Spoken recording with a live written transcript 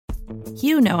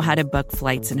You know how to book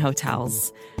flights and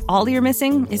hotels. All you're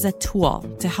missing is a tool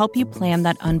to help you plan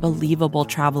that unbelievable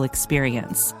travel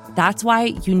experience. That's why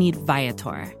you need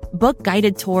Viator. Book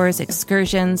guided tours,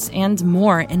 excursions, and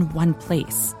more in one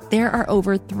place. There are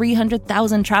over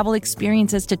 300,000 travel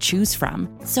experiences to choose from,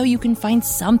 so you can find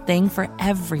something for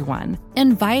everyone.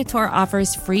 And Viator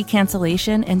offers free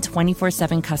cancellation and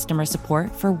 24/7 customer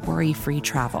support for worry-free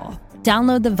travel.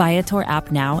 Download the Viator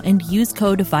app now and use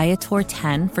code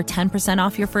Viator10 for 10%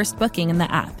 off your first booking in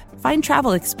the app. Find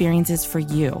travel experiences for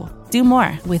you. Do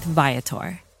more with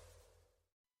Viator.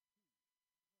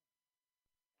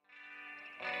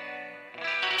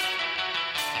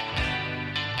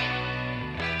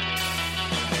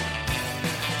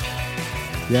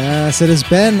 Yes, it has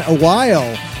been a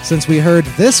while since we heard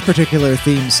this particular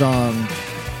theme song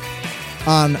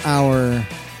on our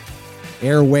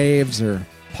airwaves or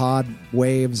pod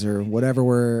waves or whatever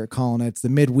we're calling it. It's the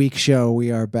midweek show.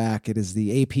 We are back. It is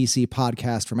the APC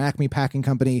podcast from Acme Packing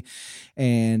Company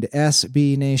and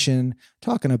SB Nation,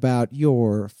 talking about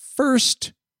your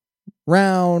first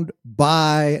round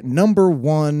bye number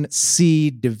 1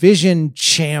 seed division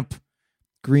champ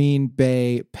Green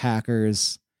Bay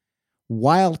Packers.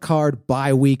 Wild card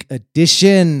bye week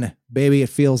edition, baby. It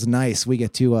feels nice. We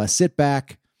get to sit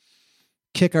back,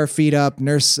 kick our feet up,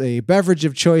 nurse a beverage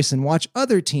of choice, and watch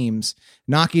other teams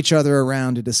knock each other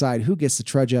around to decide who gets to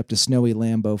trudge up to snowy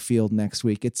Lambeau Field next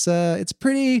week. It's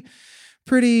pretty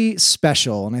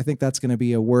special, and I think that's going to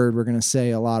be a word we're going to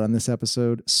say a lot on this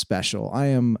episode. Special. I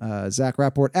am Zach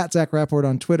Rapport at Zach Rapport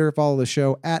on Twitter. Follow the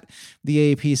show at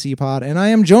the APC Pod, and I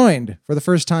am joined for the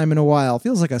first time in a while.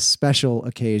 Feels like a special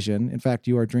occasion. In fact,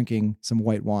 you are drinking some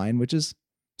white wine, which is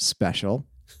special.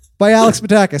 By Alex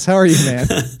Batakis. How are you, man?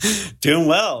 Doing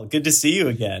well. Good to see you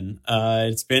again.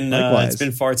 It's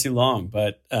been far too long,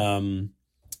 but the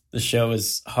show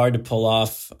is hard to pull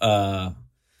off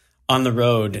on the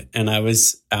road, and I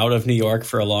was out of New York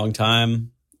for a long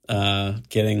time,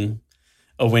 getting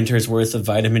a winter's worth of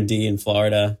vitamin D in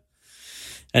Florida.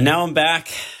 And now I'm back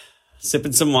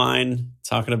sipping some wine,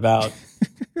 talking about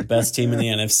the best team in the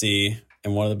NFC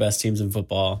and one of the best teams in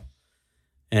football.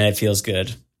 And it feels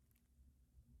good.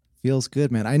 Feels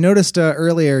good, man. I noticed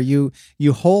earlier you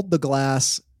hold the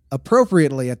glass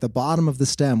appropriately at the bottom of the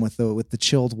stem with the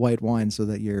chilled white wine so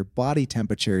that your body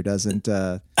temperature doesn't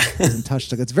touch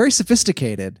the. It's very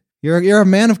sophisticated. You're a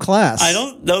man of class. I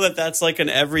don't know that that's like an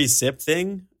every sip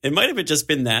thing. It might have just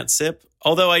been that sip.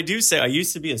 Although I do say I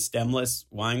used to be a stemless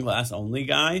wine glass only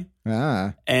guy.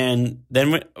 And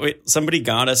then somebody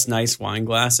got us nice wine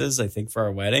glasses, I think, for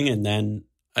our wedding. And then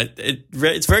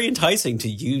it's very enticing to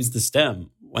use the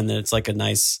stem when it's like a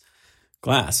nice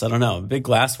glass. I don't know. I'm a big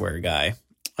glassware guy.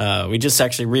 We just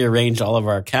actually rearranged all of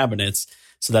our cabinets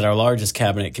so that our largest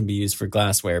cabinet can be used for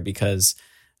glassware because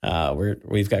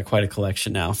we've got quite a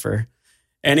collection now for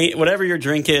whatever your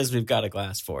drink is. We've got a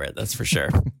glass for it. That's for sure.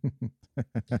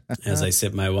 As I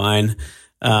sip my wine.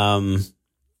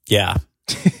 Yeah.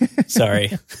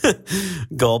 Sorry.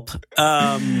 Gulp.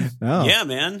 Yeah,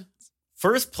 man.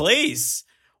 First place.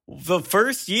 The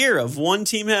first year of one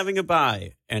team having a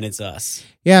bye, and it's us.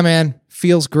 Yeah, man.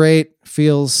 Feels great.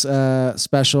 Feels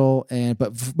special.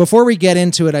 But before we get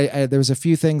into it, there was a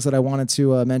few things that I wanted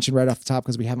to mention right off the top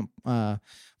because we haven't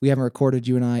recorded,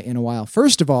 you and I, in a while.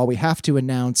 First of all, we have to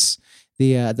announce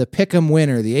the Pick'em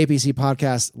winner, the APC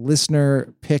Podcast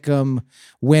listener Pick'em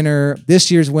winner.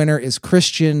 This year's winner is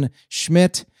Christian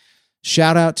Schmidt.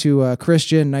 Shout out to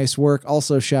Christian. Nice work.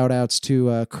 Also shout outs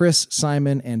to Chris,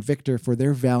 Simon, and Victor for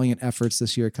their valiant efforts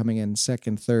this year, coming in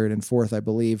 2nd, 3rd, and 4th, I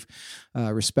believe,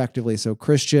 respectively. So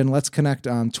Christian, let's connect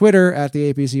on Twitter at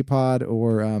the APC Pod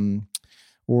or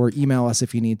email us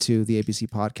if you need to, the APC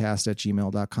Podcast at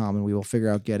gmail.com, and we will figure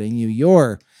out getting you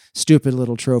your stupid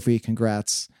little trophy.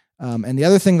 Congrats. And the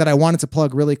other thing that I wanted to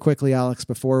plug really quickly, Alex,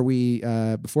 before we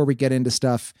get into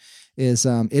stuff, is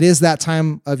it is that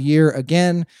time of year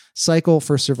again. Cycle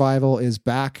for Survival is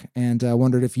back, and I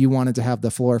wondered if you wanted to have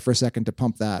the floor for a second to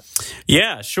pump that.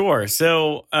 Yeah, sure.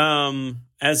 So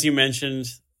as you mentioned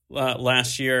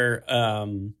last year,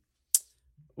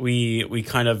 we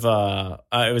kind of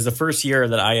it was the first year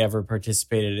that I ever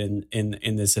participated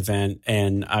in this event,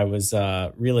 and I was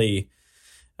really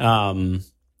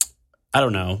I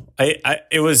don't know. I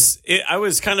was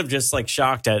kind of just like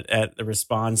shocked at the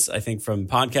response, I think, from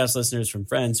podcast listeners, from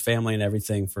friends, family, and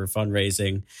everything for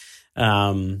fundraising.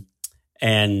 And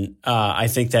I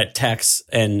think that Tex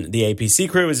and the APC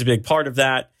crew is a big part of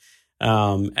that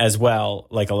as well,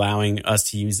 like allowing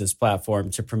us to use this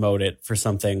platform to promote it for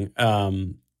something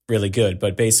really good.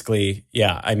 But basically,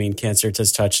 yeah, I mean, cancer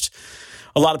has touched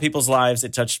a lot of people's lives.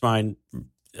 It touched mine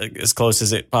as close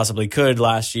as it possibly could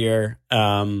last year.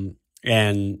 And,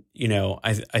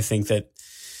 I think that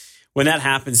when that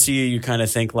happens to you, you kind of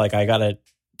think like, I got to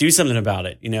do something about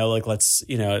it, like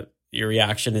your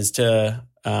reaction is to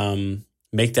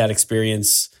make that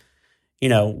experience,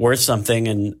 worth something.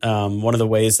 And one of the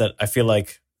ways that I feel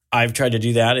like I've tried to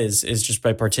do that is just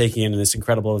by partaking in this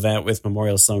incredible event with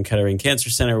Memorial Sloan Kettering Cancer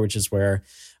Center, which is where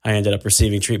I ended up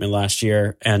receiving treatment last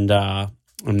year. And I'm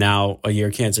now a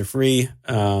year cancer-free,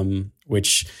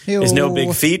 which is no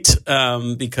big feat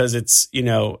because it's,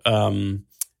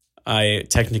 I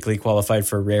technically qualified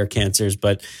for rare cancers,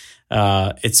 but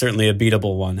it's certainly a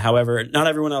beatable one. However, not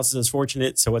everyone else is as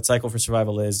fortunate. So what Cycle for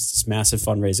Survival is this massive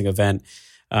fundraising event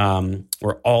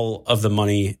where all of the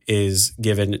money is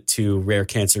given to rare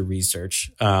cancer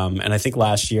research. And I think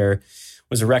last year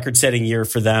was a record-setting year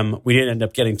for them. We didn't end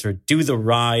up getting to do the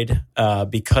ride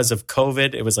because of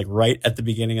COVID. It was like right at the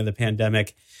beginning of the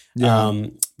pandemic. Yeah.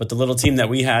 But the little team that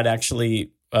we had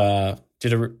actually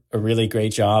did a really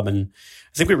great job. And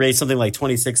I think we raised something like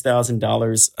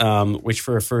 $26,000, which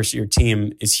for a first-year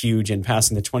team is huge. And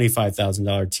passing the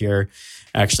 $25,000 tier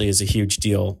actually is a huge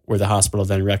deal where the hospital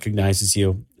then recognizes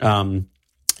you. So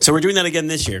we're doing that again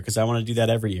this year because I want to do that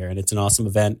every year. And it's an awesome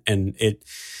event. And it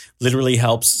literally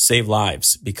helps save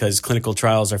lives because clinical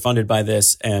trials are funded by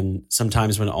this. And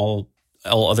sometimes when all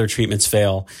other treatments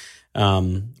fail,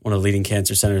 one of the leading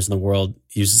cancer centers in the world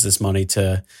uses this money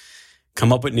to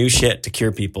come up with new shit to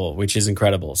cure people, which is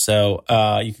incredible. So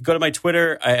you can go to my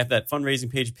Twitter. I have that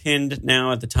fundraising page pinned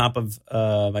now at the top of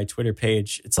my Twitter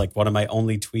page. It's like one of my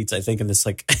only tweets, I think, in this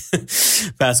like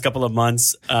past couple of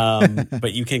months.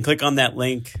 But you can click on that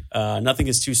link. Nothing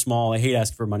is too small. I hate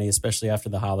asking for money, especially after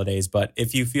the holidays. But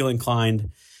if you feel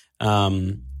inclined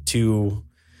to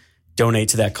donate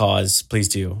to that cause, please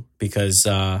do. Because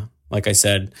like I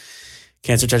said,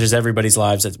 cancer touches everybody's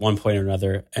lives at one point or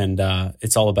another. And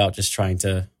it's all about just trying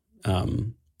to,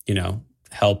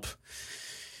 help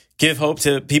give hope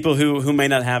to people who may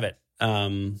not have it,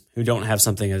 who don't have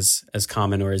something as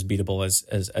common or as beatable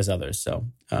as others. So,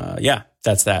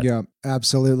 that's that. Yeah,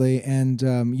 absolutely.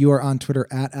 And you are on Twitter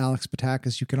at Alex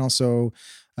Batakas. You can also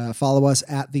follow us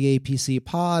at the APC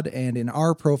pod, and in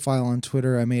our profile on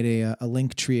Twitter, I made a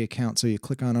Linktree account. So you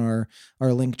click on our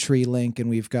Linktree link, and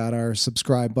we've got our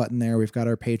subscribe button there. We've got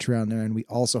our Patreon there, and we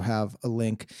also have a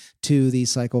link to the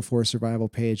Cycle for Survival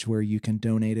page where you can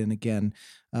donate. And again,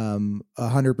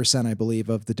 100%, I believe,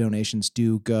 of the donations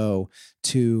do go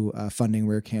to funding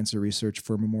rare cancer research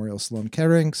for Memorial Sloan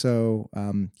Kettering. So,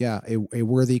 a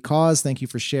worthy cause. Thank you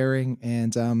for sharing.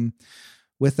 And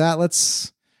with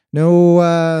that,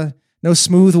 no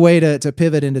smooth way to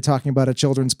pivot into talking about a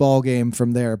children's ball game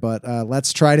from there, but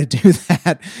let's try to do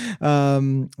that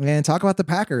and talk about the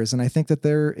Packers. And I think that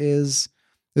there's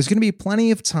going to be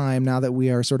plenty of time now that we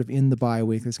are sort of in the bye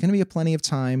week. There's going to be plenty of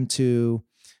time to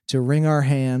wring our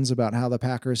hands about how the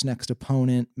Packers' next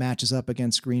opponent matches up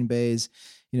against Green Bay's,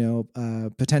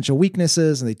 potential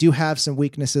weaknesses. And they do have some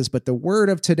weaknesses, but the word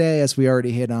of today, as we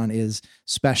already hit on, is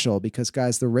special because,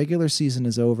 guys, the regular season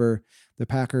is over. The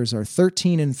Packers are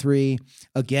 13-3.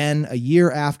 Again, a year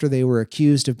after they were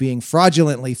accused of being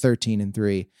fraudulently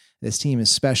 13-3. This team is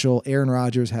special. Aaron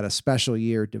Rodgers had a special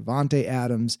year. Devontae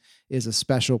Adams is a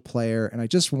special player. And I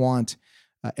just want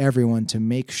everyone to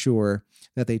make sure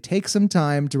that they take some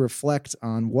time to reflect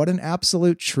on what an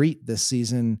absolute treat this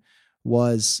season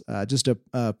was. Just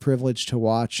a privilege to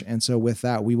watch. And so with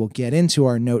that, we will get into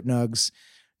our Note Nugs.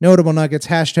 Notable Nuggets,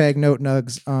 hashtag Note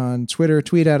Nugs on Twitter.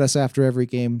 Tweet at us after every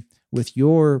game with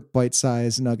your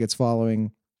bite-sized nuggets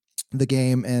following the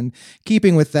game. And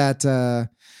keeping with that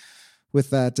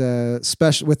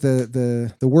special, with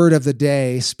the word of the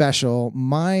day special,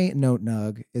 my Note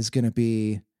Nug is going to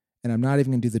be, and I'm not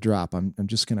even going to do the drop. I'm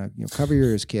just going to cover your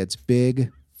ears, kids.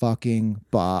 Big fucking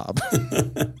Bob.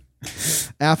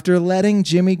 After letting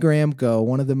Jimmy Graham go,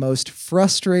 one of the most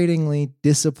frustratingly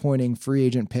disappointing free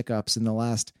agent pickups in the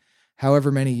last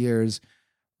however many years,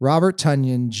 Robert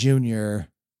Tonyan Jr.,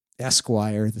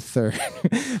 Esquire III,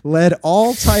 led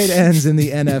all tight ends in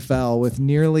the NFL with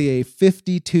nearly a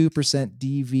 52%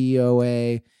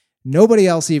 DVOA. Nobody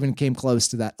else even came close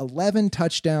to that. 11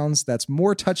 touchdowns. That's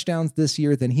more touchdowns this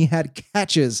year than he had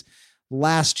catches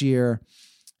last year.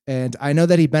 And I know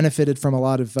that he benefited from a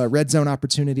lot of red zone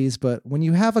opportunities, but when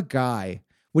you have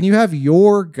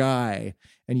your guy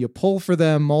and you pull for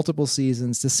them multiple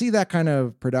seasons, to see that kind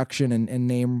of production and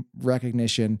name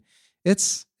recognition,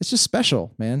 it's just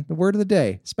special, man. The word of the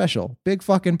day, special. Big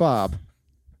fucking Bob.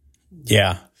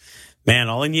 Yeah. Man,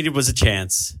 all he needed was a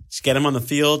chance. Just get him on the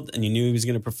field, and you knew he was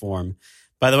going to perform.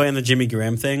 By the way, on the Jimmy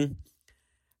Graham thing,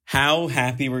 how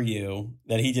happy were you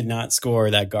that he did not score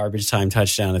that garbage time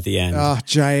touchdown at the end? Oh,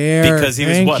 Jair. Because he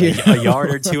was, a yard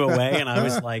or two away, and I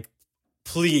was like,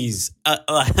 please.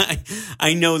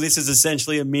 I know this is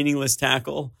essentially a meaningless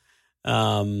tackle,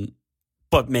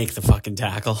 but make the fucking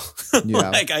tackle.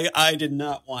 Yeah. I did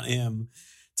not want him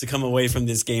to come away from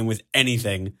this game with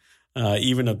anything,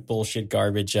 even a bullshit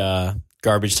garbage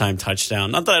time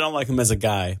touchdown. Not that I don't like him as a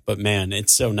guy, but man,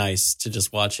 it's so nice to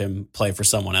just watch him play for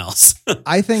someone else.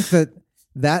 I think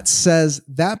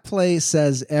that play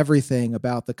says everything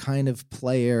about the kind of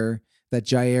player that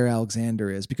Jair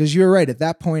Alexander is, because you're right. At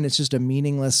that point, it's just a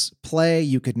meaningless play.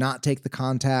 You could not take the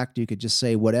contact. You could just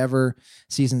say, whatever,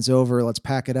 season's over. Let's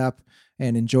pack it up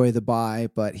and enjoy the bye.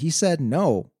 But he said,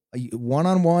 no,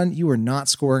 1-on-1, you were not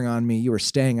scoring on me. You were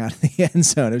staying out of the end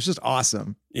zone. It was just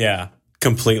awesome. Yeah,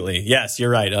 completely. Yes, you're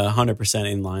right.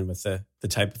 100% in line with the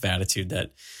type of attitude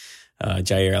that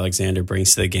Jair Alexander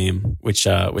brings to the game, which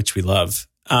we love.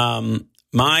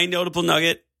 My notable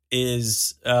nugget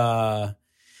is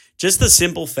just the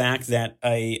simple fact that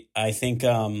I think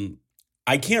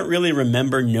I can't really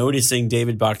remember noticing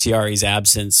David Bakhtiari's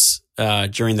absence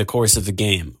during the course of the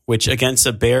game, which against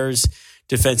a Bears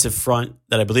defensive front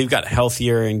that I believe got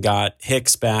healthier and got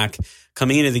Hicks back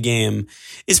coming into the game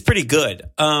is pretty good.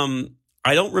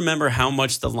 I don't remember how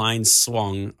much the line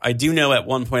swung. I do know at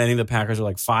one point, I think the Packers were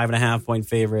like 5.5 point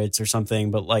favorites or something.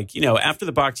 But like, after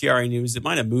the Bakhtiari news, it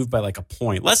might have moved by like a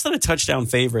point, less than a touchdown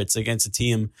favorites against a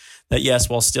team that, yes,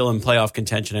 while still in playoff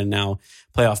contention and now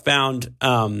playoff bound,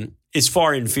 is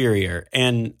far inferior.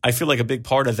 And I feel like a big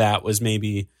part of that was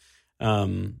maybe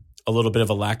a little bit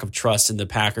of a lack of trust in the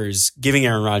Packers, giving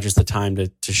Aaron Rodgers the time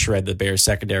to shred the Bears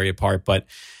secondary apart. But,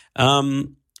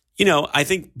 I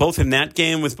think both in that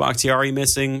game with Bakhtiari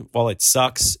missing, while it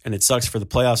sucks, and it sucks for the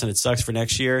playoffs and it sucks for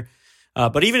next year,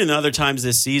 but even in other times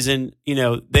this season,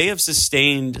 they have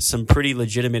sustained some pretty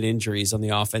legitimate injuries on the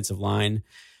offensive line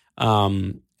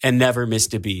and never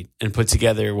missed a beat and put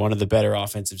together one of the better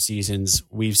offensive seasons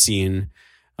we've seen,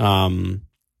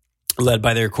 led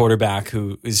by their quarterback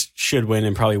who should win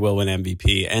and probably will win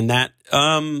MVP. And that,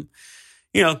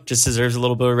 just deserves a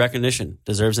little bit of recognition,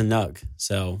 deserves a nug.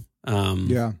 So,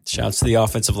 shouts to the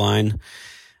offensive line,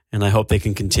 and I hope they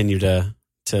can continue to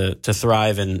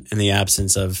thrive in the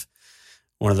absence of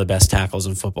one of the best tackles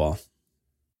in football.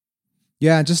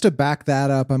 Yeah, just to back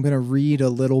that up, I'm going to read a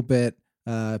little bit.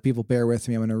 People bear with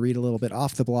me. I'm going to read a little bit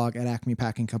off the blog at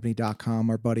acmepackingcompany.com.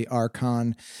 Our buddy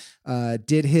Archon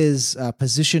did his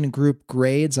position group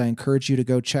grades. I encourage you to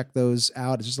go check those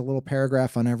out. It's just a little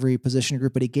paragraph on every position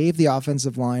group, but he gave the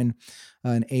offensive line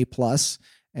an A+.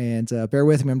 And bear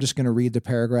with me, I'm just going to read the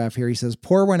paragraph here. He says,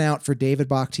 "Pour one out for David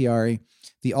Bakhtiari.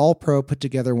 The All-Pro put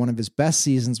together one of his best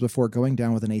seasons before going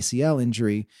down with an ACL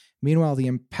injury. Meanwhile,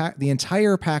 the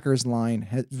entire Packers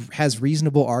line has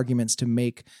reasonable arguments to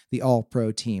make the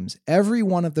All-Pro teams. Every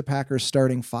one of the Packers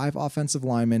starting 5 offensive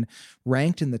linemen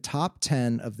ranked in the top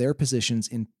 10 of their positions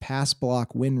in pass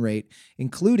block win rate,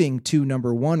 including 2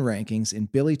 number 1 rankings in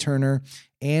Billy Turner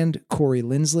and Corey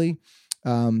Linsley.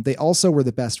 They also were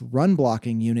the best run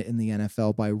blocking unit in the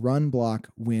NFL by run block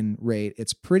win rate.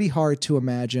 It's pretty hard to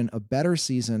imagine a better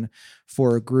season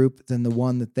for a group than the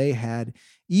one that they had.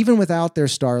 Even without their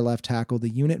star left tackle, the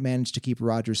unit managed to keep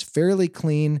Rodgers fairly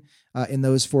clean in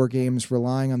those 4 games,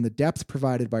 relying on the depth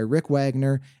provided by Rick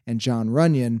Wagner and John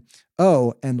Runyon.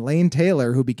 Oh, and Lane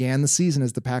Taylor, who began the season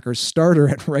as the Packers starter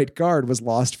at right guard, was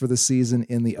lost for the season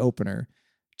in the opener.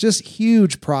 Just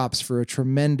huge props for a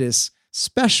tremendous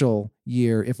special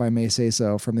year, if I may say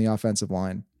so, from the offensive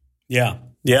line. Yeah,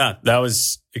 that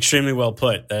was extremely well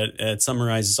put. That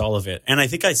summarizes all of it. And I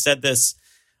think I said this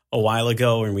a while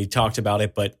ago when we talked about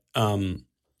it, but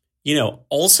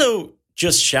also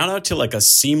just shout out to like a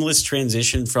seamless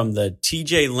transition from the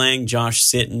TJ Lang, Josh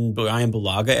Sitton, Brian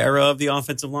Bulaga era of the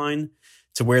offensive line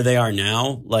to where they are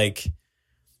now. Like,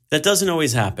 that doesn't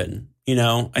always happen.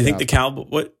 I think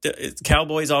the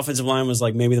Cowboys offensive line was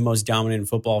like maybe the most dominant in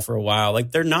football for a while.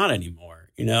 Like, they're not anymore.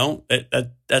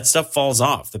 That stuff falls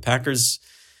off. The Packers,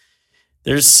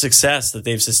 there's success that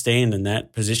they've sustained in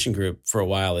that position group for a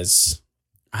while is,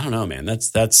 I don't know, man.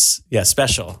 That's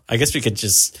special. I guess we could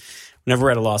just, whenever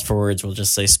we're at a loss for words, we'll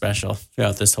just say special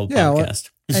throughout this whole podcast.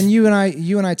 And you and I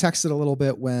texted a little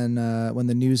bit when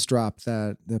the news dropped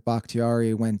that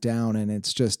Bakhtiari went down, and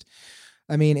it's just,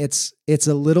 I mean, it's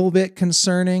a little bit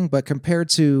concerning, but compared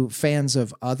to fans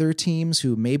of other teams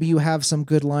who maybe you have some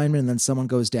good linemen and then someone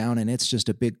goes down and it's just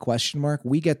a big question mark,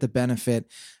 we get the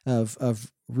benefit of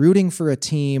rooting for a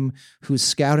team whose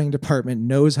scouting department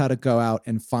knows how to go out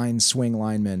and find swing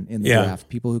linemen in the draft,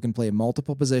 people who can play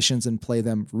multiple positions and play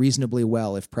them reasonably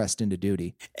well if pressed into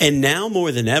duty. And now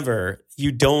more than ever,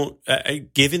 you don't,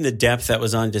 given the depth that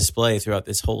was on display throughout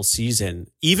this whole season,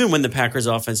 even when the Packers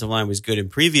offensive line was good in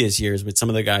previous years with some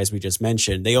of the guys we just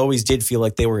mentioned, they always did feel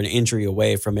like they were an injury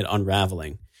away from it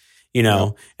unraveling.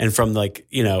 And from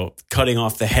cutting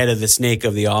off the head of the snake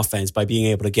of the offense by being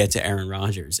able to get to Aaron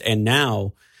Rodgers. And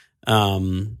now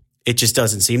it just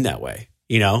doesn't seem that way.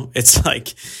 It's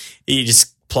like you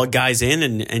just plug guys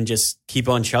in and just keep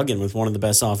on chugging with one of the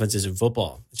best offenses in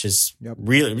football. It just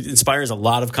really inspires a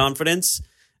lot of confidence.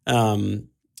 Don't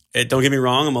get me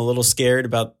wrong. I'm a little scared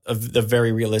about the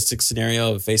very realistic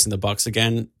scenario of facing the Bucs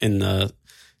again in the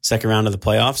second round of the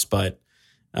playoffs. But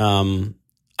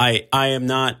I am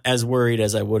not as worried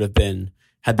as I would have been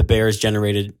had the Bears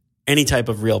generated any type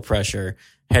of real pressure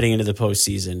heading into the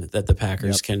postseason that the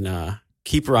Packers can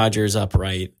keep Rodgers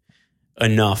upright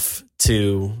enough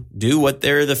to do what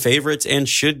they're the favorites and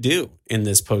should do in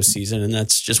this postseason, and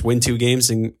that's just win 2 games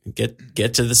and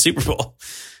get to the Super Bowl.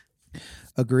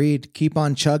 Agreed. Keep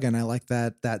on chugging. I like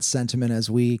that sentiment as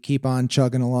we keep on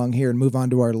chugging along here and move on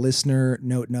to our listener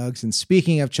note nugs. And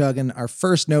speaking of chugging, our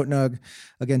first note nug,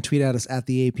 again, tweet at us at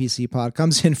the APC pod,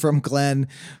 comes in from Glenn,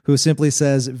 who simply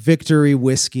says, "Victory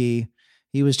whiskey."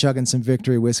 He was chugging some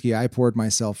Victory whiskey. I poured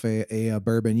myself a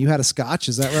bourbon. You had a scotch,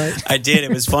 is that right? I did. It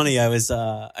was funny. I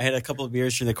had a couple of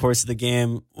beers during the course of the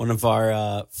game. One of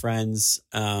our friends,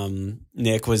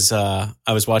 Nick,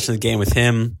 I was watching the game with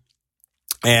him,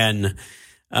 and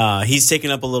he's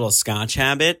taken up a little scotch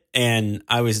habit, and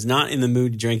I was not in the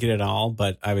mood to drink it at all,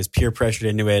 but I was peer pressured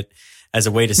into it as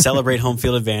a way to celebrate home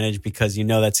field advantage because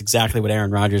that's exactly what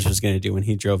Aaron Rodgers was going to do when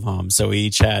he drove home. So we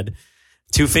each had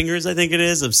 2 fingers, I think it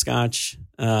is, of scotch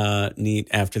neat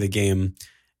after the game.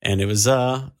 And it was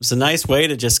a nice way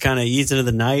to just kind of ease into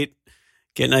the night,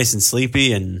 get nice and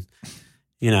sleepy, and,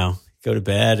 go to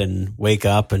bed and wake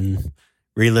up and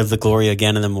relive the glory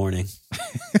again in the morning.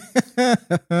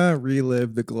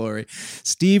 Relive the glory.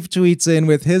 Steve tweets in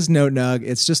with his note nug.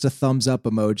 It's just a thumbs up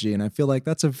emoji. And I feel like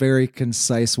that's a very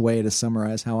concise way to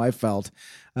summarize how I felt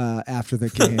after the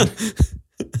game.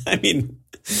 I mean,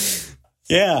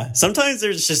 yeah, sometimes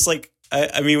there's just like,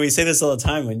 we say this all the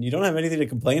time, when you don't have anything to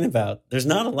complain about, there's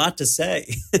not a lot to say.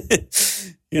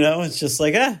 It's just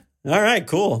like, all right,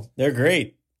 cool. They're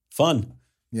great. Fun.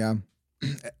 Yeah.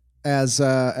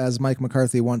 As Mike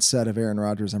McCarthy once said of Aaron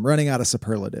Rodgers, I'm running out of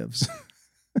superlatives.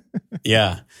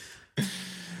 Yeah.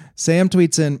 Sam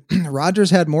tweets in,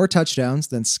 Rodgers had more touchdowns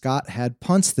than Scott had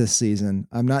punts this season.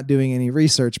 I'm not doing any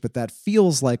research, but that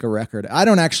feels like a record. I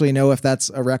don't actually know if that's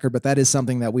a record, but that is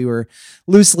something that we were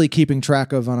loosely keeping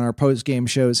track of on our post-game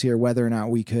shows here, whether or not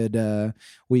we could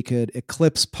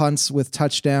eclipse punts with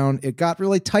touchdown. It got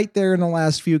really tight there in the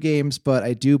last few games, but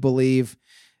I do believe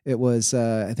it was,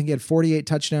 I think he had 48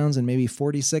 touchdowns and maybe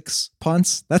 46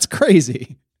 punts. That's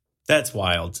crazy. That's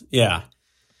wild. Yeah.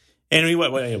 And we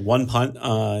had 1 punt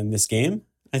in this game,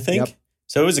 I think. Yep.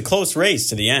 So it was a close race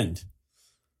to the end.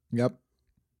 Yep.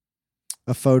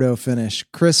 A photo finish.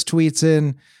 Chris tweets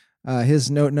in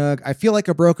his note nug. I feel like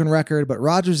a broken record, but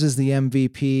Rodgers is the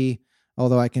MVP,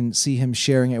 although I can see him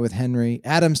sharing it with Henry.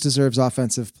 Adams deserves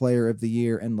Offensive Player of the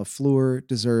Year, and LaFleur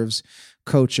deserves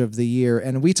Coach of the Year.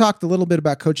 And we talked a little bit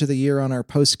about Coach of the Year on our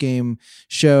post-game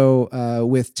show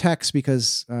with Tex,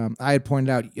 because I had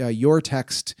pointed out your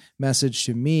text message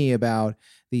to me about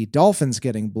the Dolphins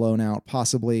getting blown out,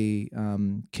 possibly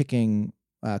kicking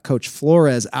Coach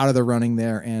Flores out of the running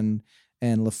there and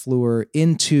LaFleur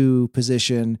into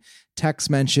position. Tex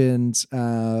mentioned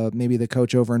maybe the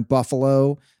coach over in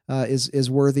Buffalo is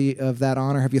worthy of that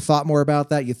honor. Have you thought more about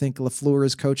that? You think LaFleur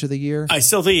is Coach of the Year? I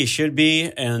still think he should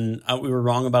be, and we were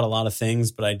wrong about a lot of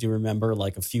things, but I do remember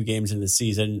like a few games in the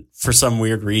season, for some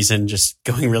weird reason, just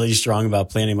going really strong about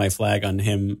planting my flag on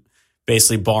him,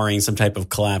 basically barring some type of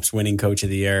collapse, winning Coach of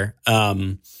the Year.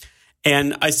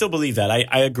 And I still believe that.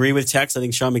 I agree with Tex. I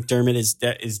think Sean McDermott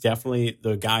is definitely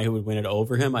the guy who would win it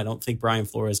over him. I don't think Brian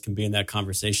Flores can be in that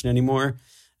conversation anymore.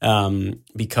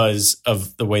 Because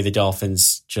of the way the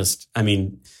Dolphins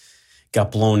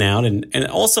got blown out. And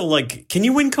also, like, can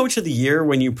you win Coach of the Year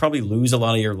when you probably lose a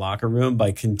lot of your locker room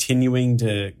by continuing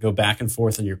to go back and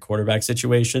forth in your quarterback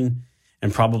situation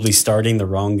and probably starting the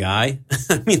wrong guy?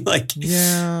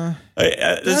 Yeah,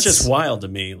 that's just wild to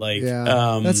me. Like,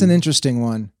 that's an interesting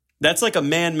one. That's like a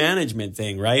man management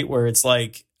thing, right? Where it's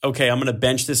like, okay, I'm going to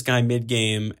bench this guy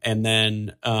mid-game and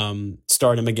then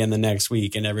start him again the next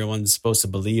week. And everyone's supposed to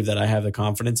believe that I have the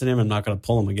confidence in him. I'm not going to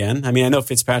pull him again. I mean, I know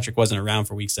Fitzpatrick wasn't around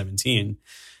for week 17,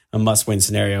 a must-win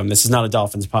scenario. And this is not a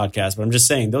Dolphins podcast, but I'm just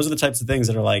saying those are the types of things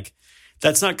that are like,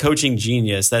 that's not coaching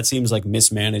genius. That seems like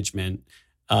mismanagement.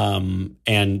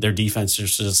 And their defense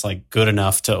is just like good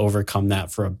enough to overcome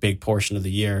that for a big portion of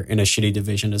the year in a shitty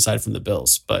division aside from the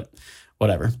Bills. But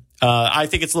whatever. I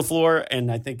think it's LaFleur,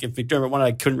 and I think if McDermott won,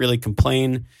 I couldn't really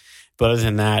complain. But other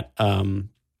than that,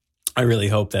 I really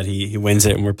hope that he wins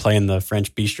it, and we're playing the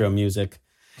French bistro music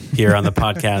here on the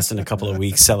podcast in a couple of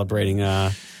weeks, celebrating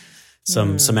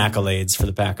some accolades for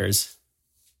the Packers.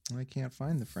 I can't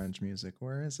find the French music.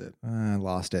 Where is it? I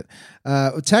lost it.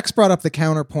 Tex brought up the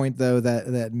counterpoint, though,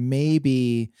 that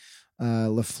maybe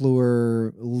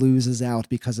LaFleur loses out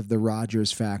because of the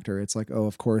Rodgers factor. It's like, oh,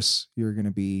 of course you're going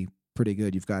to be pretty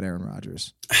good. You've got Aaron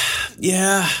Rodgers.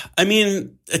 Yeah. I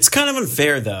mean, it's kind of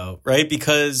unfair, though, right?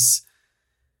 Because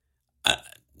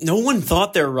no one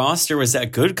thought their roster was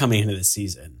that good coming into the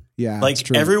season. Yeah, like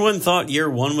everyone thought year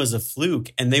one was a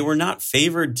fluke, and they were not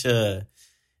favored to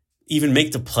even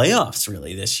make the playoffs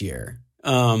really this year.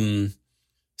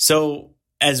 So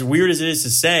as weird as it is to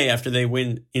say, after they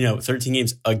win, 13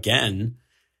 games again,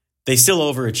 they still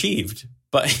overachieved.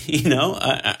 But,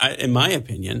 in my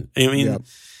opinion, I mean, yep.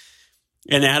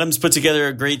 And Adams put together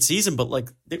a great season, but like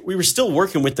we were still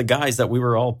working with the guys that we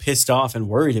were all pissed off and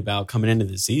worried about coming into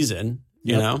the season,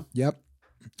 you know? Yep.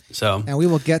 So, and we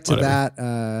will get to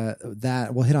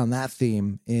that we'll hit on that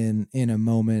theme in a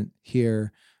moment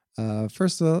here.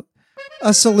 First of all,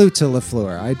 a salute to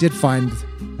LaFleur. I did find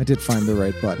the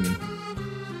right button.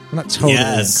 I'm not totally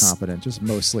incompetent, just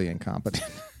mostly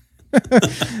incompetent.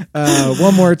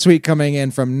 One more tweet coming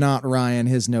in from Not Ryan.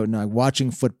 His note: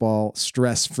 watching football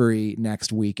stress-free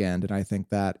next weekend, and I think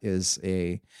that is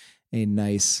a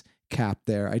nice cap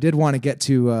there. I did want to get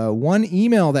to one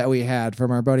email that we had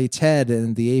from our buddy Ted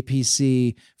in the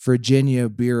APC Virginia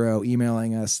Bureau,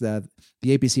 emailing us that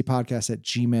the APC podcast at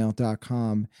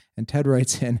gmail.com. And Ted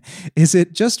writes in, is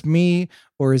it just me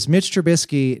or is Mitch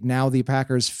Trubisky now the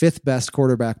Packers' fifth best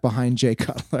quarterback behind Jay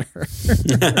Cutler?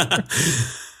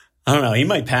 I don't know. He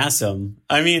might pass him.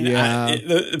 I mean,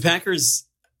 the Packers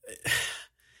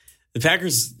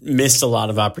missed a lot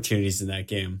of opportunities in that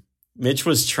game. Mitch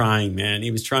was trying, man.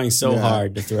 He was trying so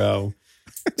hard to throw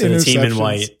to the team in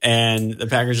white, and the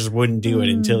Packers just wouldn't do it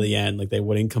until the end. Like, they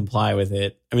wouldn't comply with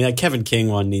it. I mean, that Kevin King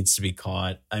one needs to be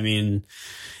caught. I mean,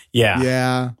 yeah.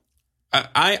 Yeah.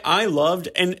 I loved,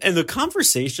 and the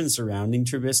conversation surrounding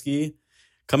Trubisky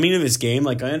coming into this game,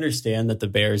 like, I understand that the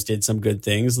Bears did some good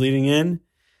things leading in.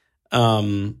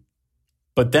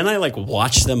 But then I like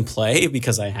watched them play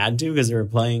because I had to, because they were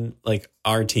playing like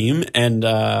our team, and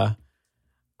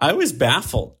I was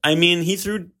baffled. I mean, he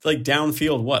threw like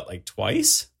downfield, like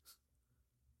twice?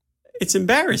 It's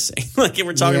embarrassing. Like,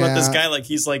 we're talking about this guy like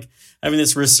he's like having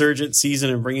this resurgent season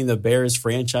and bringing the Bears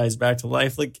franchise back to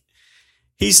life. Like,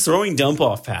 he's throwing dump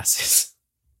off passes.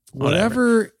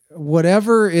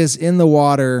 Whatever is in the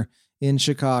water in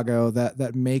Chicago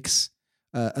that makes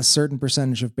a certain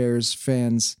percentage of Bears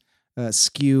fans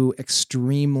skew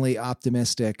extremely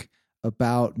optimistic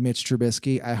about Mitch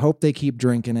Trubisky. I hope they keep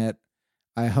drinking it.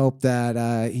 I hope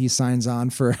that he signs on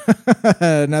for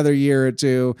another year or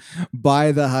two.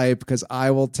 Buy the hype, because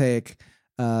I will take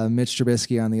Mitch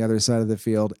Trubisky on the other side of the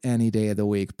field any day of the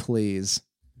week, please.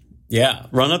 Yeah,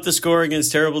 run up the score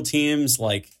against terrible teams.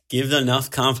 Like, give them enough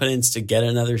confidence to get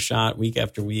another shot week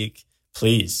after week,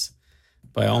 please,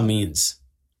 by all means.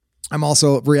 I'm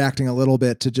also reacting a little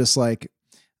bit to just like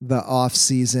the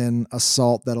off-season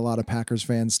assault that a lot of Packers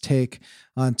fans take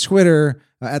on Twitter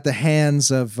at the hands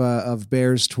of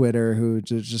Bears Twitter, who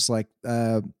just like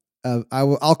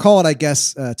I'll call it, I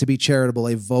guess, to be charitable,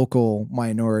 a vocal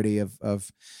minority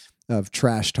of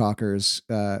trash talkers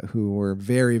who were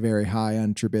very, very high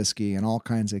on Trubisky, and all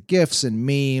kinds of GIFs and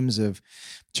memes of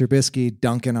Trubisky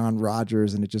dunking on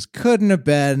Rodgers, and it just couldn't have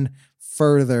been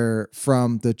further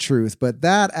from the truth. But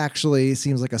that actually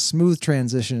seems like a smooth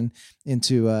transition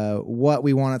into what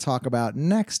we want to talk about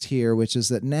next here, which is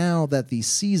that now that the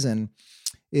season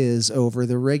is over,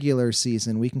 the regular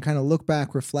season, we can kind of look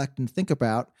back, reflect, and think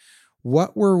about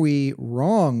what were we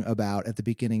wrong about at the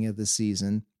beginning of the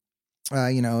season.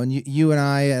 And you and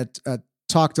I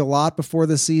talked a lot before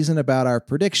the season about our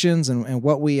predictions and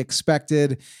what we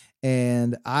expected.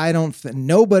 And I don't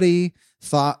nobody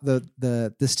thought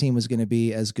this team was going to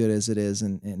be as good as it is.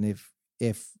 And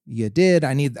if you did,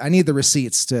 I need the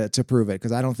receipts to prove it,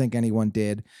 because I don't think anyone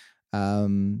did.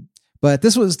 But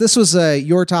this was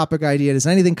your topic idea. Does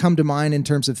anything come to mind in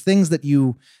terms of things that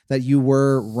you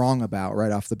were wrong about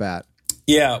right off the bat?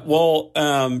 Yeah, well,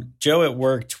 Joe at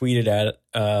work tweeted at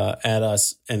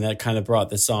us, and that kind of brought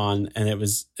this on, and it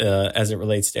was as it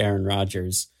relates to Aaron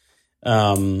Rodgers.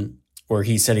 where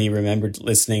he said he remembered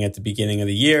listening at the beginning of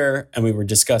the year, and we were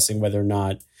discussing whether or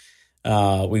not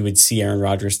we would see Aaron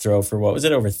Rodgers throw for, what was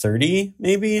it, over 30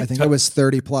 maybe? I think it was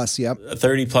 30 plus, yep.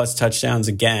 30 plus touchdowns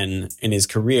again in his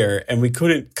career, and we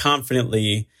couldn't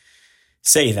confidently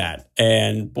say that.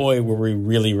 And boy, were we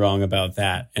really wrong about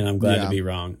that, and I'm glad to be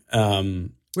wrong.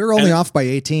 We were only off by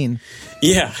 18.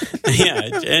 Yeah, yeah,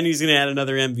 and he's going to add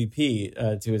another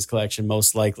MVP to his collection,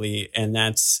 most likely, and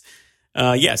that's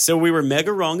so we were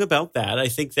mega wrong about that. I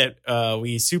think that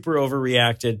we super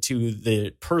overreacted to the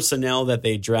personnel that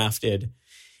they drafted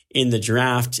in the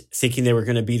draft, thinking they were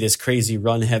going to be this crazy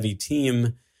run-heavy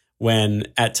team, when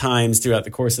at times throughout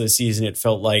the course of the season, it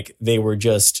felt like they were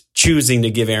just choosing to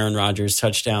give Aaron Rodgers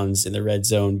touchdowns in the red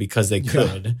zone because they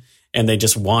could. Yeah. And they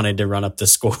just wanted to run up the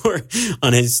score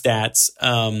on his stats.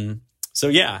 So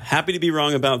yeah, happy to be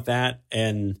wrong about that.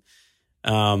 And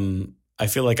I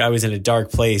feel like I was in a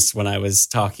dark place when I was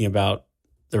talking about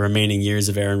the remaining years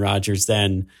of Aaron Rodgers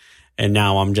then. And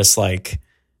now I'm just like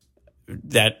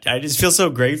that. I just feel so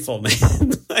grateful,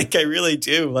 man. Like I really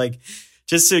do. Like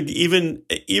just to even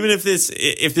if this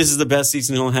is the best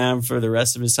season he'll have for the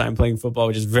rest of his time playing football,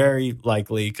 which is very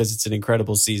likely because it's an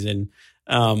incredible season.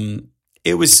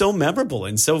 It was so memorable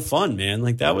and so fun, man.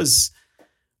 Like that was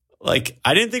like,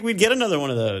 I didn't think we'd get another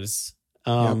one of those.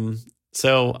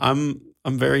 So I'm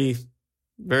very,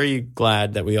 very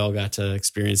glad that we all got to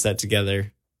experience that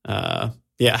together.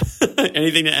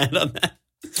 Anything to add on that?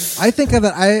 I think of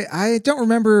it. I don't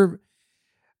remember.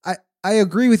 I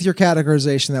agree with your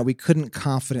categorization that we couldn't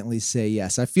confidently say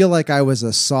yes. I feel like I was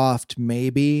a soft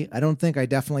maybe. I don't think I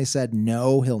definitely said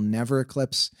no, he'll never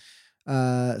eclipse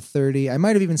 30. I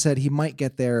might have even said he might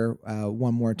get there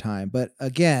one more time. But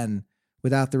again,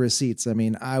 without the receipts, I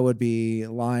mean, I would be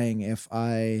lying if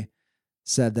I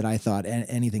said that I thought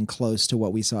anything close to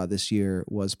what we saw this year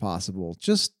was possible.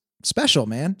 Just special,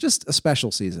 man. Just a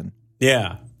special season.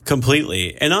 Yeah,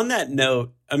 completely. And on that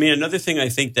note, I mean, another thing I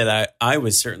think that I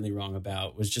was certainly wrong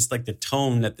about was just like the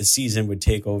tone that the season would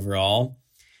take overall.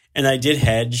 And I did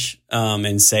hedge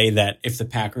and say that if the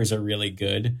Packers are really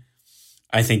good,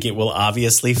 I think it will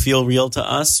obviously feel real to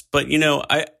us. But, you know,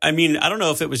 I mean, I don't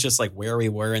know if it was just like where we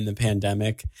were in the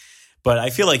pandemic, but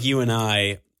I feel like you and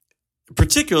I,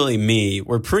 particularly me,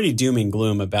 were pretty doom and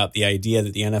gloom about the idea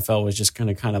that the NFL was just going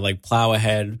to kind of like plow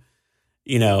ahead,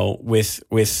 you know, with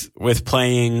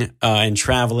playing and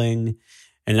traveling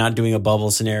and not doing a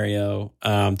bubble scenario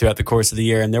throughout the course of the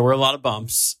year. And there were a lot of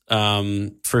bumps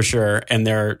for sure. And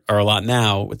there are a lot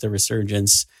now with the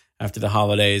resurgence after the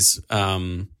holidays.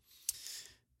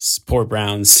 Poor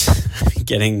Browns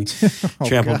getting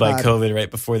trampled by COVID right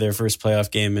before their first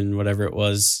playoff game in whatever it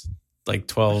was, like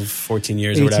 12, 14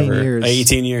 years or whatever.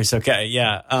 18 years. Okay.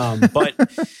 Yeah. But,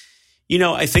 you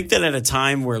know, I think that at a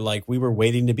time where like we were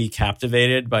waiting to be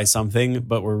captivated by something,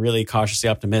 but we're really cautiously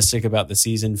optimistic about the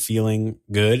season feeling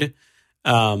good.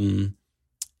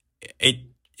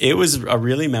 It was a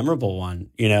really memorable one,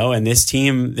 you know, and this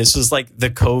was like the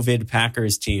COVID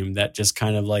Packers team that just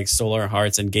kind of like stole our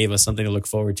hearts and gave us something to look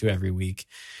forward to every week.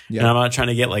 Yeah. And I'm not trying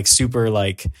to get like super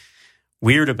like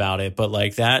weird about it, but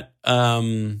like that,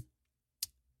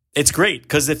 it's great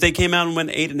because if they came out and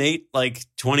went 8-8, like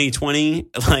 2020,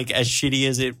 like as shitty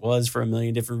as it was for a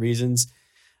million different reasons,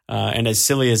 and as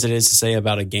silly as it is to say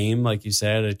about a game, like you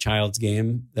said, a child's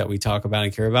game that we talk about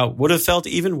and care about, would have felt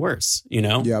even worse, you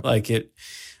know, like it.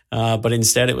 But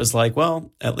instead it was like,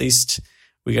 well, at least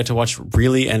we got to watch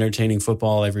really entertaining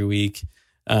football every week.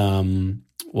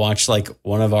 Watch like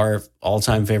one of our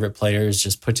all-time favorite players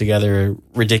just put together a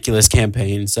ridiculous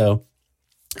campaign. So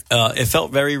it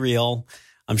felt very real.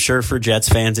 I'm sure for Jets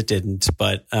fans it didn't,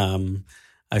 but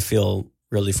I feel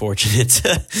really fortunate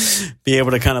to be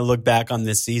able to kind of look back on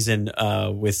this season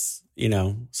with, you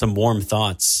know, some warm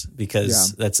thoughts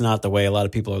because that's not the way a lot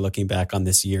of people are looking back on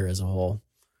this year as a whole.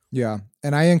 Yeah.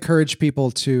 And I encourage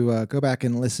people to go back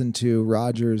and listen to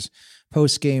Rodgers'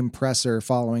 post-game presser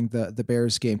following the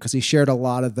Bears game, because he shared a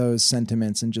lot of those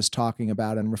sentiments and just talking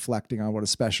about and reflecting on what a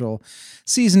special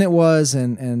season it was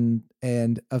and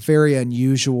a very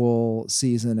unusual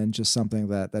season and just something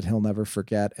that he'll never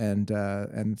forget.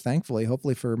 And thankfully,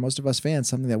 hopefully for most of us fans,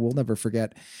 something that we'll never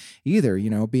forget either, you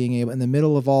know, being able in the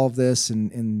middle of all of this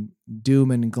and in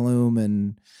doom and gloom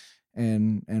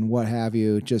and what have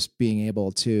you, just being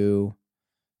able to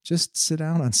just sit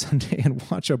down on Sunday and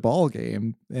watch a ball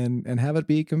game and have it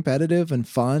be competitive and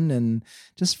fun and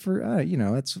just for, you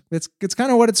know, it's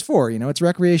kind of what it's for, you know, it's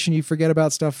recreation. You forget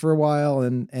about stuff for a while.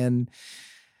 And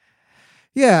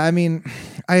yeah, I mean,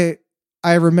 I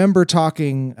remember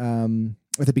talking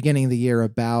at the beginning of the year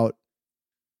about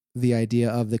the idea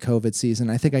of the COVID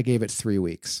season. I think I gave it 3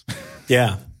 weeks.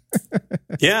 Yeah.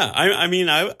 Yeah, I mean,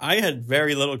 I had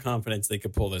very little confidence they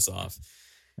could pull this off.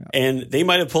 Yeah. And they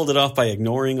might have pulled it off by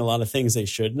ignoring a lot of things they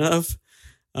shouldn't have.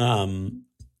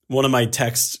 One of my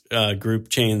text group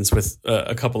chains with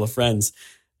a couple of friends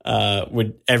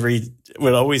would always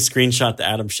screenshot the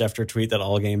Adam Schefter tweet that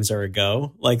all games are a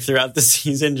go, like throughout the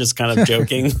season, just kind of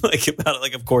joking like about it,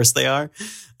 like of course they are.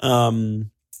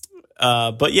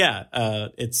 But yeah, I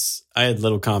had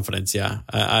little confidence. Yeah.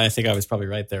 I think I was probably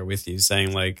right there with you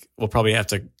saying like, we'll probably have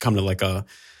to come to like a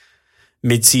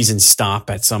mid-season stop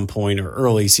at some point or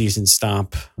early season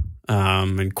stop,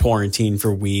 and quarantine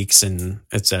for weeks and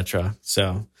etc.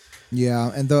 So,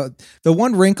 yeah. And the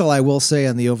one wrinkle I will say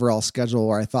on the overall schedule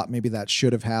where I thought maybe that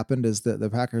should have happened is that the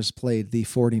Packers played the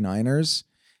 49ers.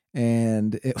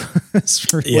 And it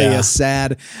was really a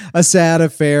sad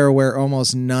affair where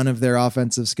almost none of their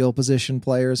offensive skill position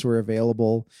players were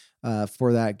available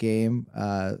for that game.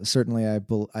 Certainly,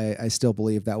 I still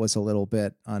believe that was a little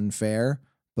bit unfair.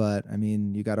 But I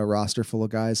mean, you got a roster full of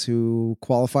guys who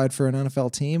qualified for an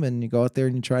NFL team, and you go out there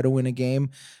and you try to win a game.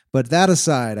 But that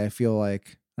aside, I feel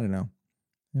like I don't know.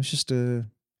 It's just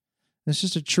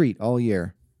a treat all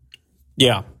year.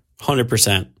 Yeah,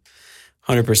 100%.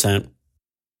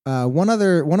 One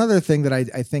other thing that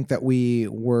I think that we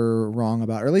were wrong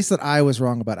about, or at least that I was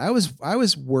wrong about, I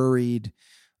was worried.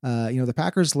 The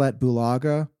Packers let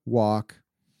Bulaga walk,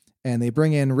 and they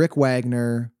bring in Rick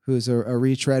Wagner, who's a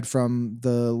retread from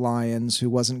the Lions, who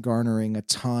wasn't garnering a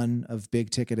ton of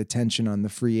big ticket attention on the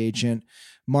free agent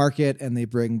market, and they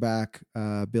bring back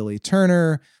Billy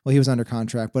Turner. Well, he was under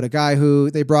contract, but a guy who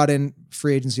they brought in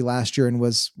free agency last year and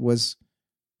was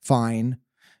fine.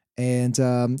 And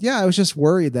I was just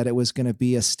worried that it was going to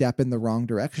be a step in the wrong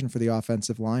direction for the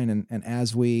offensive line. And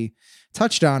as we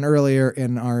touched on earlier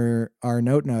in our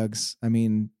note nugs, I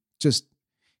mean, just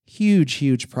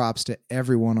huge props to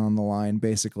everyone on the line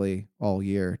basically all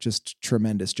year. Just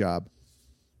tremendous job.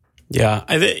 Yeah.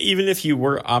 Even if you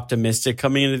were optimistic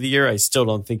coming into the year, I still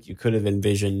don't think you could have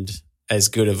envisioned as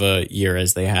good of a year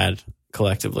as they had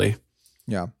collectively.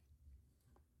 Yeah.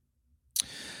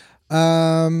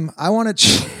 I want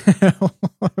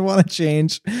to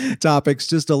change topics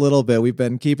just a little bit. We've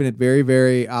been keeping it very,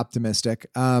 very optimistic.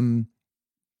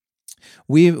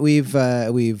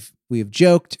 We've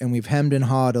joked and we've hemmed and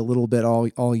hawed a little bit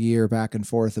all year back and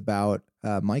forth about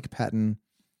Mike Pettin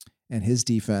and his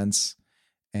defense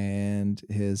and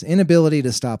his inability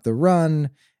to stop the run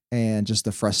and just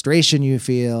the frustration you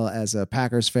feel as a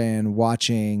Packers fan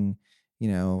watching,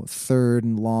 third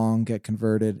and long get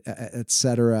converted, et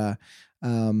cetera.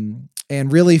 And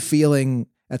really feeling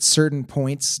at certain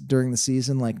points during the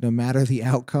season, like no matter the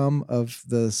outcome of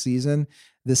the season,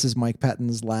 this is Mike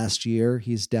Pettin's last year.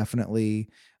 He's definitely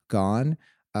gone.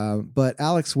 But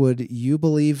Alex, would you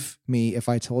believe me if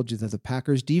I told you that the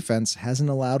Packers defense hasn't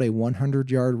allowed a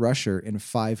 100-yard rusher in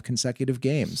 5 consecutive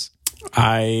games?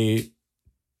 I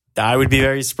would be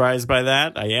very surprised by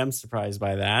that. I am surprised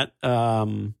by that.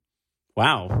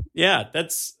 Wow. Yeah,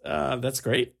 that's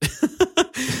great.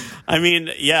 I mean,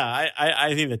 yeah,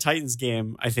 I think the Titans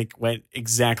game, I think, went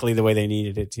exactly the way they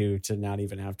needed it to not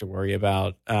even have to worry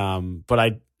about.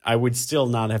 But I would still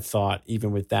not have thought,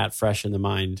 even with that fresh in the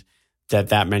mind,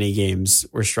 that many games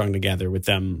were strung together with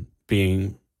them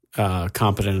being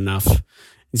competent enough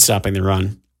in stopping the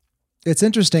run. It's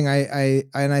interesting.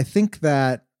 I think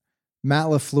that Matt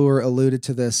LaFleur alluded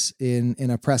to this in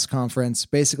a press conference,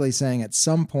 basically saying at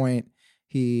some point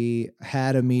he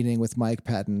had a meeting with Mike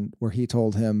Pettin where he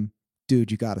told him,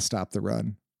 dude, you got to stop the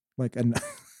run. Not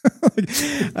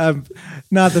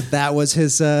that was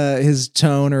his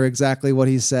tone or exactly what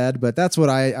he said, but that's what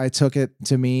I took it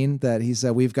to mean, that he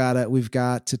said, we've got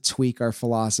to tweak our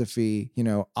philosophy.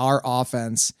 Our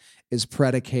offense is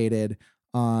predicated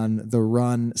on the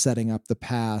run, setting up the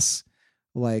pass,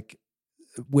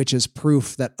 which is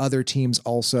proof that other teams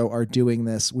also are doing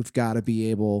this. We've got to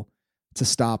be able to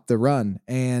stop the run.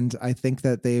 And I think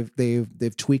that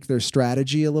they've tweaked their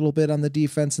strategy a little bit on the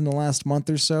defense in the last month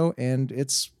or so, and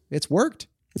it's worked.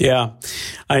 Yeah.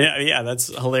 That's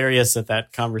hilarious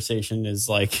that conversation is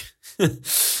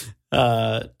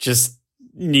just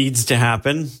needs to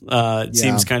happen. It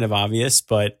seems kind of obvious,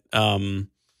 but Pettin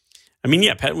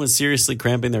was seriously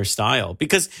cramping their style,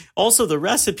 because also the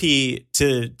recipe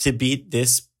to beat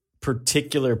this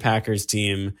particular Packers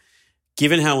team,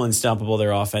 given how unstoppable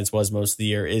their offense was most of the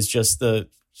year, is just the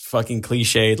fucking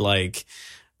cliched,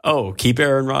 keep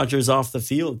Aaron Rodgers off the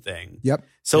field thing. Yep.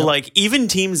 So even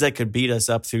teams that could beat us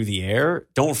up through the air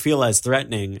don't feel as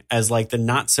threatening as the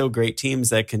not so great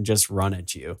teams that can just run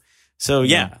at you. So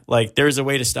there's a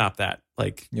way to stop that.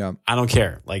 I don't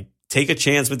care. take a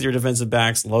chance with your defensive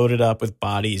backs, load it up with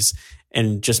bodies,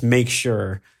 and just make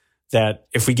sure that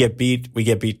if we get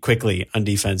beat quickly on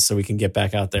defense so we can get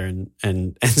back out there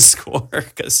and score.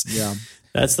 Because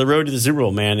that's the road to the Super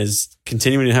Bowl, man, is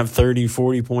continuing to have 30,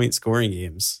 40-point scoring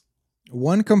games.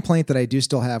 One complaint that I do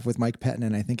still have with Mike Pettine,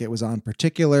 and I think it was on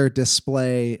particular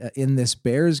display in this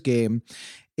Bears game,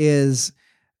 is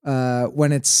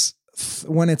when it's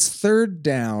third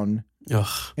down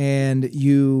and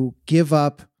you give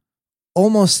up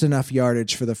almost enough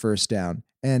yardage for the first down.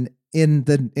 And in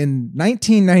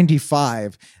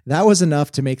 1995, that was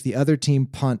enough to make the other team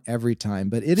punt every time.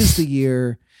 But it is the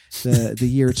year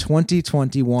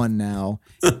 2021 now,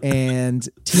 and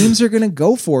teams are going to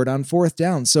go for it on fourth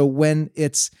down. So when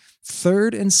it's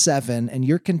 3rd and 7 and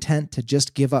you're content to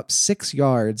just give up 6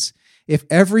 yards, if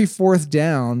every fourth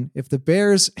down, if the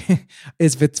Bears,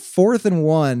 if it's 4th and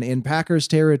 1 in Packers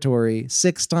territory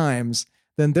 6 times,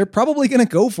 then they're probably going to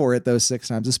go for it those 6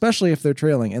 times, especially if they're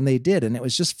trailing. And they did. And it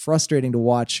was just frustrating to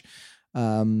watch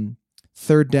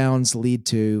third downs lead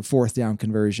to fourth down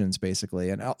conversions, basically.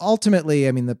 And ultimately,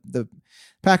 I mean, the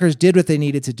Packers did what they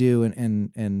needed to do.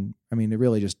 And I mean, they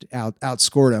really just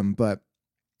outscored them. But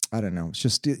I don't know. It's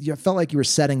just, you felt like you were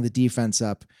setting the defense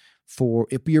up for,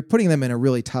 if you're putting them in a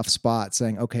really tough spot,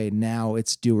 saying, okay, now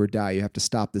it's do or die. You have to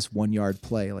stop this 1-yard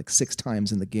play like 6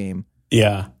 times in the game.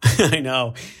 Yeah, I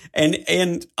know.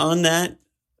 And on that,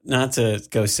 not to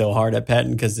go so hard at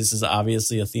Pettine, because this is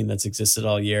obviously a theme that's existed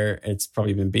all year. It's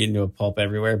probably been beaten to a pulp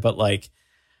everywhere. But like,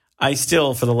 I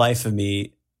still, for the life of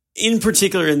me, in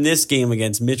particular in this game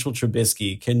against Mitchell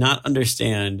Trubisky, cannot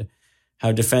understand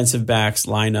how defensive backs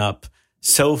line up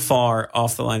so far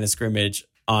off the line of scrimmage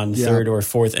on 3rd or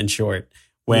 4th and short.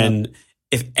 When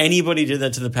if anybody did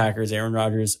that to the Packers, Aaron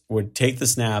Rodgers would take the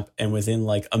snap and within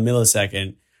like a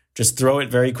millisecond, just throw it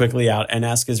very quickly out and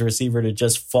ask his receiver to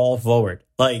just fall forward.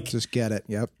 Like, just get it.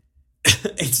 Yep.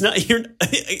 It's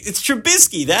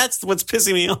Trubisky. That's what's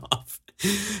pissing me off.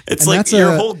 It's like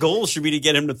your whole goal should be to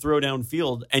get him to throw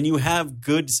downfield, and you have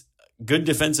good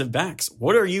defensive backs.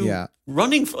 What are you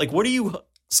running for? Like, what are you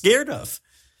scared of?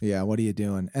 Yeah. What are you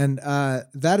doing? And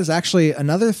that is actually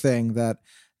another thing that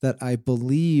I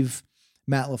believe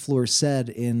Matt LaFleur said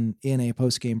in a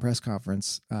post-game press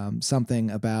conference, something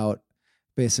about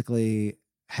basically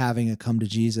having a come to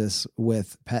Jesus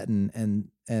with Pettine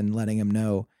and letting him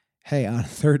know, hey, on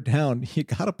 3rd down, you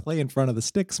got to play in front of the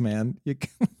sticks, man.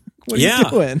 What are you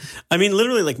doing? I mean,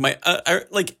 literally, like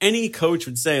like any coach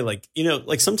would say, like, you know,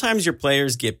 like sometimes your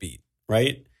players get beat,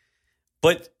 right?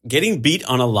 But getting beat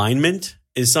on alignment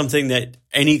is something that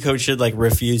any coach should like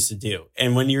refuse to do.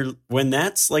 And when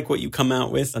that's like what you come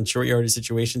out with on short yardage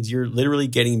situations, you're literally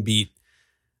getting beat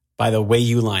by the way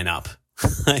you line up.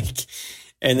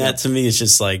 And that to me is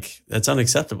just like, that's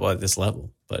unacceptable at this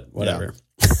level, but whatever.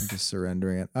 I'm just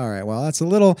surrendering it. All right. Well, that's a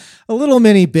little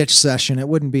mini bitch session. It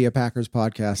wouldn't be a Packers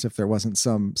podcast if there wasn't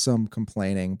some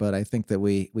complaining, but I think that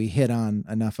we hit on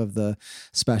enough of the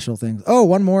special things. Oh,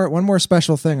 one more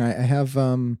special thing. I have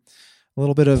a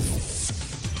little bit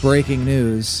of breaking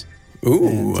news.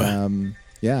 Ooh. And,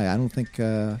 I don't think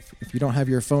if you don't have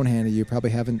your phone handy, you probably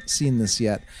haven't seen this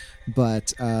yet,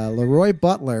 but Leroy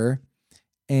Butler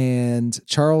and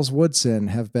Charles Woodson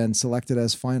have been selected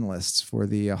as finalists for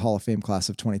the Hall of Fame class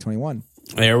of 2021.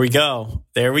 There we go.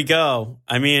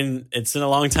 I mean, it's been a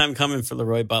long time coming for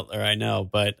Leroy Butler, I know,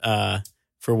 but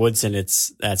for Woodson,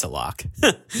 that's a lock.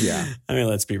 Yeah. I mean,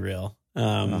 let's be real.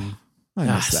 I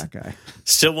miss that guy.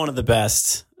 Still one of the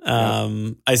best.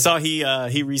 I saw he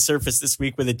resurfaced this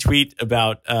week with a tweet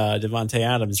about Davante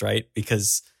Adams, right?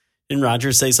 Because didn't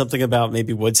Rodgers say something about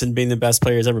maybe Woodson being the best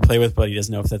player he's ever played with, but he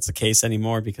doesn't know if that's the case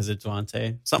anymore because of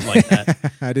Davante? Something like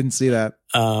that. I didn't see that.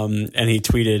 And he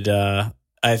tweeted,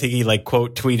 I think he like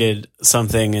quote tweeted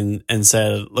something and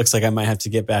said, looks like I might have to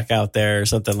get back out there or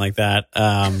something like that.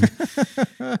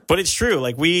 But it's true.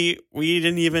 Like we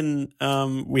didn't even,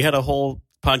 we had a whole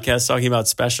podcast talking about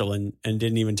special and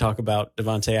didn't even talk about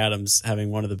Davante Adams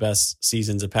having one of the best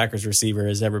seasons a Packers receiver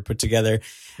has ever put together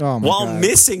while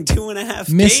missing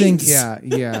 2.5 games.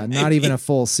 Yeah. Not even a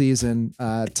full season.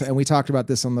 And we talked about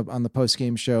this on the post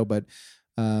game show, but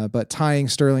tying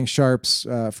Sterling Sharp's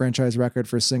franchise record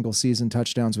for single season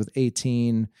touchdowns with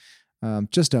 18,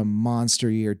 just a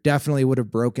monster year. Definitely would have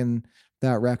broken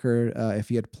that record if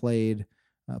he had played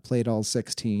all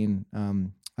 16.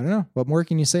 I don't know. What more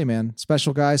can you say, man?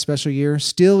 Special guy, special year,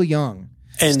 still young.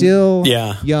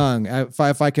 Young.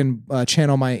 If I can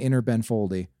channel my inner Ben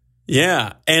Foldy.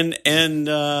 Yeah. And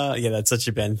that's such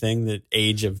a Ben thing, the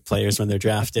age of players when they're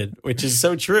drafted, which is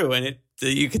so true. And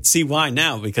you could see why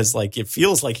now, because like it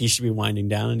feels like he should be winding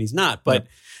down and he's not. But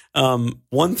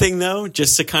One thing though,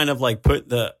 just to kind of like put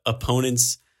the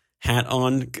opponent's hat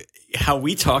on, how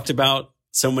we talked about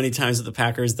so many times with the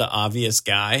Packers, the obvious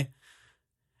guy.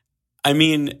 I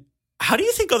mean, how do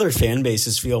you think other fan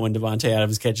bases feel when Davante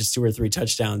Adams catches 2 or 3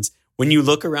 touchdowns? When you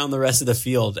look around the rest of the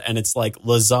field and it's like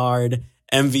Lazard,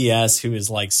 MVS, who is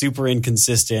like super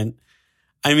inconsistent.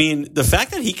 I mean, the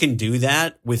fact that he can do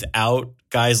that without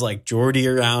guys like Jordy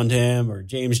around him or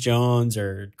James Jones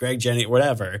or Greg Jennings,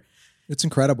 whatever. It's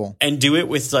incredible. And do it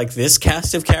with like this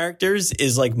cast of characters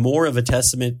is like more of a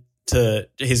testament to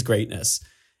his greatness,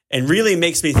 and really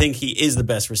makes me think he is the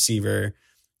best receiver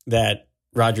that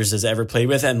Rodgers has ever played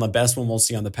with, and the best one we'll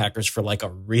see on the Packers for like a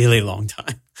really long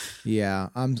time. Yeah,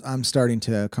 I'm starting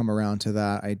to come around to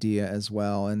that idea as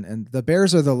well. And the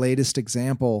Bears are the latest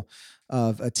example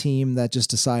of a team that just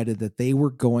decided that they were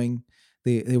going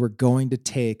to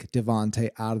take Davante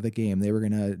out of the game. They were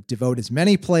going to devote as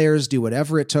many players, do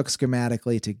whatever it took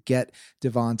schematically to get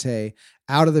Davante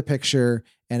out of the picture.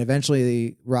 And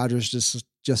eventually Rodgers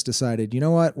just decided, you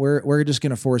know what, we're just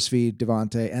going to force feed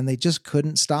Davante, and they just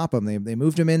couldn't stop him. They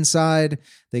moved him inside,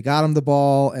 they got him the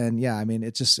ball. And yeah, I mean,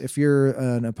 it's just, if you're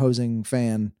an opposing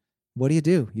fan, what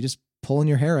do? You just pulling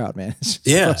your hair out, man. It's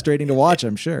frustrating to watch,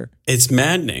 I'm sure. It's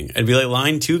maddening. I'd be like,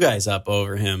 line 2 guys up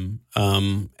over him,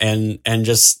 and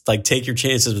just like take your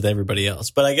chances with everybody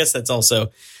else. But I guess that's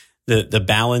also the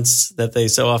balance that they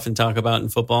so often talk about in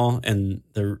football, and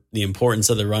the importance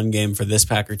of the run game for this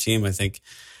Packer team, I think,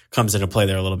 comes into play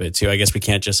there a little bit too. I guess we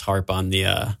can't just harp on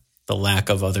the lack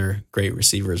of other great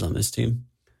receivers on this team.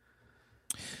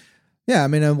 Yeah, I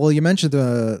mean, well, you mentioned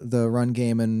the run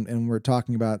game, and we're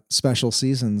talking about special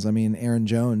seasons. I mean, Aaron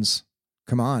Jones,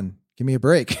 come on, give me a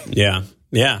break. Yeah.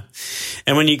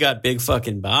 And when you got big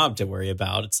fucking Bob to worry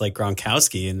about, it's like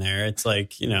Gronkowski in there. It's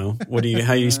like, how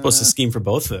are you supposed to scheme for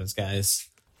both of those guys?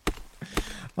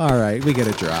 All right, we get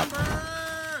a drop.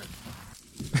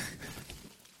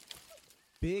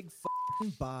 Big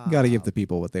fucking Bob. Got to give the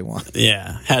people what they want.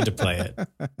 Yeah, had to play it.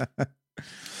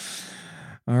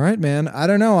 All right, man. I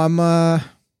don't know. I'm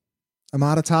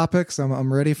out of topics.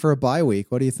 I'm ready for a bye week.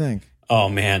 What do you think? Oh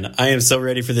man, I am so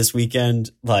ready for this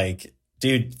weekend. Like,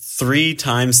 dude, 3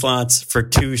 time slots for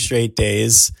 2 straight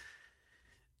days.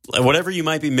 Whatever you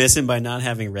might be missing by not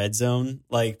having Red Zone,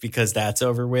 like, because that's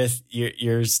over with,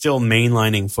 you're still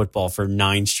mainlining football for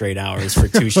 9 straight hours for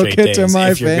 2 straight days. Look into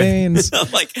my veins.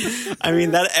 Like, I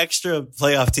mean, that extra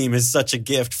playoff team is such a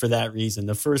gift for that reason.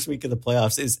 The first week of the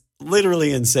playoffs is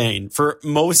literally insane. For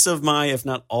most of my, if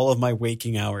not all of my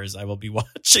waking hours, I will be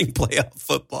watching playoff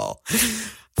football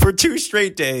for 2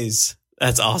 straight days.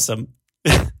 That's awesome.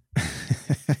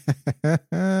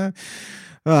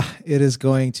 It is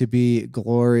going to be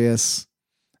glorious.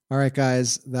 All right,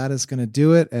 guys, that is going to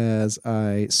do it as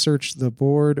I search the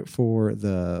board for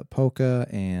the polka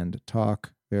and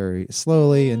talk very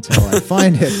slowly until I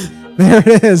find it. There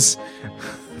it is.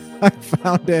 I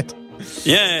found it.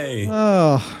 Yay.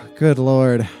 Oh, good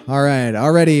Lord. All right.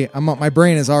 Already, my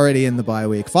brain is already in the bye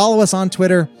week. Follow us on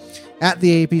Twitter at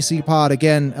the APC Pod.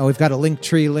 Again, we've got a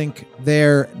Linktree link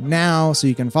there now, so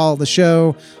you can follow the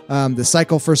show. The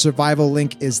Cycle for Survival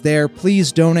link is there.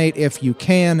 Please donate if you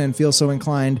can and feel so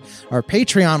inclined. Our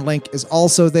Patreon link is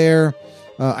also there.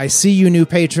 I see you new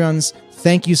patrons.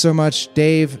 Thank you so much.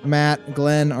 Dave, Matt,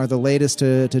 Glenn are the latest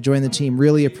to join the team.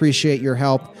 Really appreciate your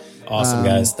help. Awesome,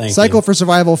 guys. Thank you. Cycle for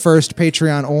Survival first,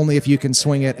 Patreon only if you can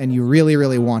swing it and you really,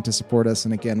 really want to support us.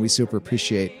 And again, we super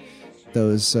appreciate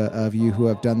those of you who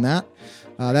have done that.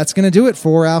 That's going to do it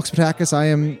for Alex Patakis. I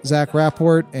am Zach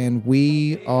Rapport, and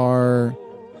we are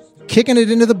kicking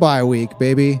it into the bye week,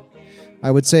 baby.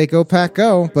 I would say go Pack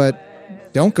go,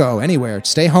 but don't go anywhere.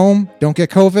 Stay home. Don't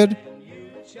get COVID.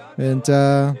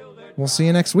 And we'll see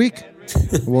you next week.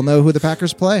 We'll know who the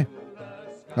Packers play.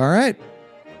 All right.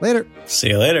 Later. See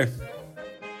you later.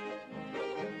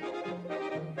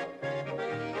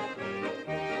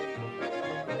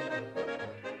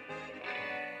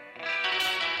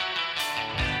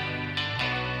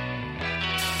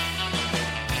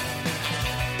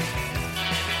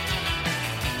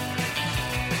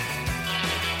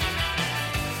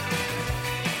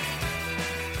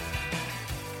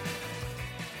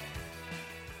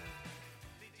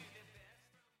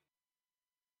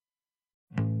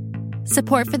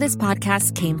 Support for this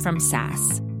podcast came from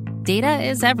SAS. Data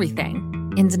is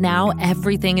everything, and now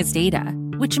everything is data,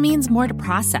 which means more to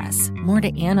process, more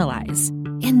to analyze.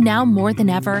 And now more than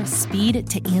ever, speed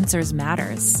to answers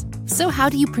matters. So how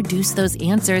do you produce those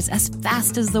answers as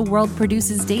fast as the world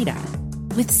produces data?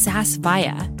 With SAS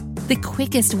Viya, the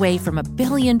quickest way from a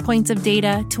billion points of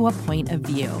data to a point of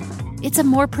view. It's a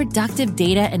more productive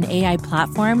data and AI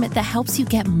platform that helps you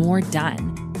get more done.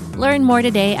 Learn more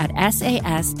today at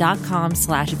sas.com/VIYA.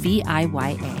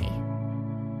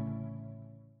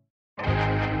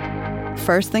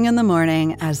 First thing in the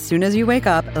morning, as soon as you wake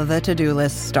up, the to-do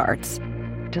list starts.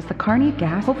 Does the car need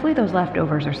gas? Hopefully those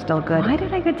leftovers are still good. Why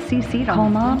did I get CC'd on? Call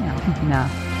Mom? No.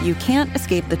 You can't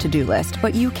escape the to-do list,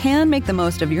 but you can make the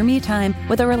most of your me time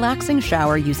with a relaxing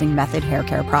shower using Method Hair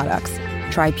Care products.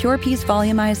 Try Pure Peace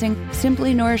Volumizing,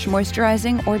 Simply Nourish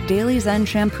Moisturizing, or Daily Zen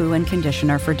Shampoo and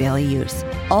Conditioner for daily use.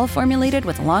 All formulated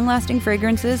with long-lasting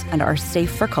fragrances and are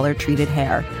safe for color-treated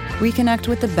hair. Reconnect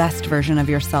with the best version of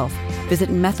yourself. Visit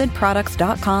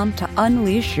methodproducts.com to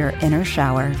unleash your inner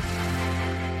shower.